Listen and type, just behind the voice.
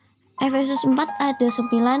Efesus 4 ayat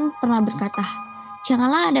 29 pernah berkata,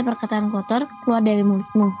 "Janganlah ada perkataan kotor keluar dari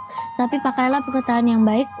mulutmu, tapi pakailah perkataan yang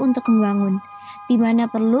baik untuk membangun, di mana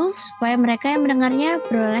perlu, supaya mereka yang mendengarnya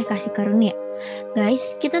beroleh kasih karunia."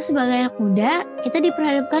 Guys, kita sebagai anak muda, kita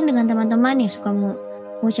diperhadapkan dengan teman-teman yang suka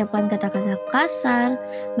mengucapkan kata-kata kasar,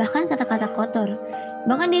 bahkan kata-kata kotor.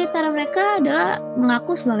 Bahkan di antara mereka adalah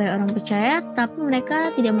mengaku sebagai orang percaya, tapi mereka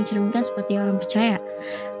tidak mencerminkan seperti orang percaya.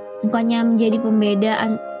 Bukannya menjadi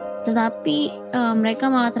pembedaan, tetapi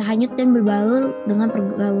mereka malah terhanyut dan berbaur dengan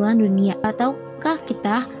pergaulan dunia. Ataukah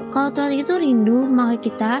kita, kalau Tuhan itu rindu, maka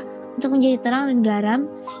kita untuk menjadi terang dan garam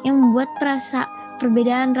yang membuat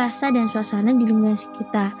perbedaan rasa dan suasana di lingkungan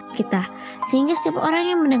kita, sehingga setiap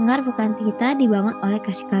orang yang mendengar perkataan kita dibangun oleh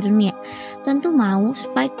kasih karunia. Tentu mau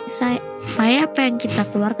supaya apa yang kita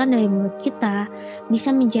keluarkan dari mulut kita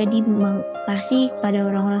bisa menjadi kasih kepada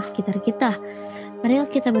orang-orang sekitar kita. Mari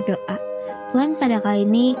kita berdoa. Tuhan, pada kali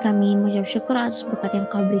ini kami mengucap syukur atas berkat yang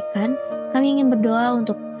Kau berikan. Kami ingin berdoa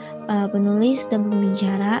untuk penulis dan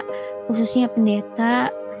pembicara, khususnya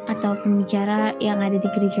pendeta atau pembicara yang ada di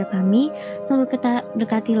gereja kami. Tuhan,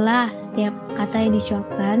 berkatilah setiap kata yang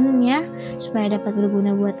diucapkannya, supaya dapat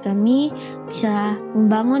berguna buat kami, bisa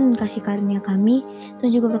membangun kasih karunia kami.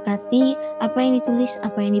 Tuhan juga berkati apa yang ditulis,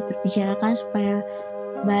 apa yang diperbicarakan, supaya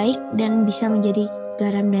baik dan bisa menjadi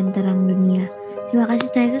garam dan terang dunia. Terima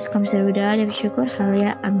kasih Tuhan Yesus, kami sudah berdoa dan bersyukur.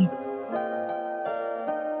 Haleluya, amin.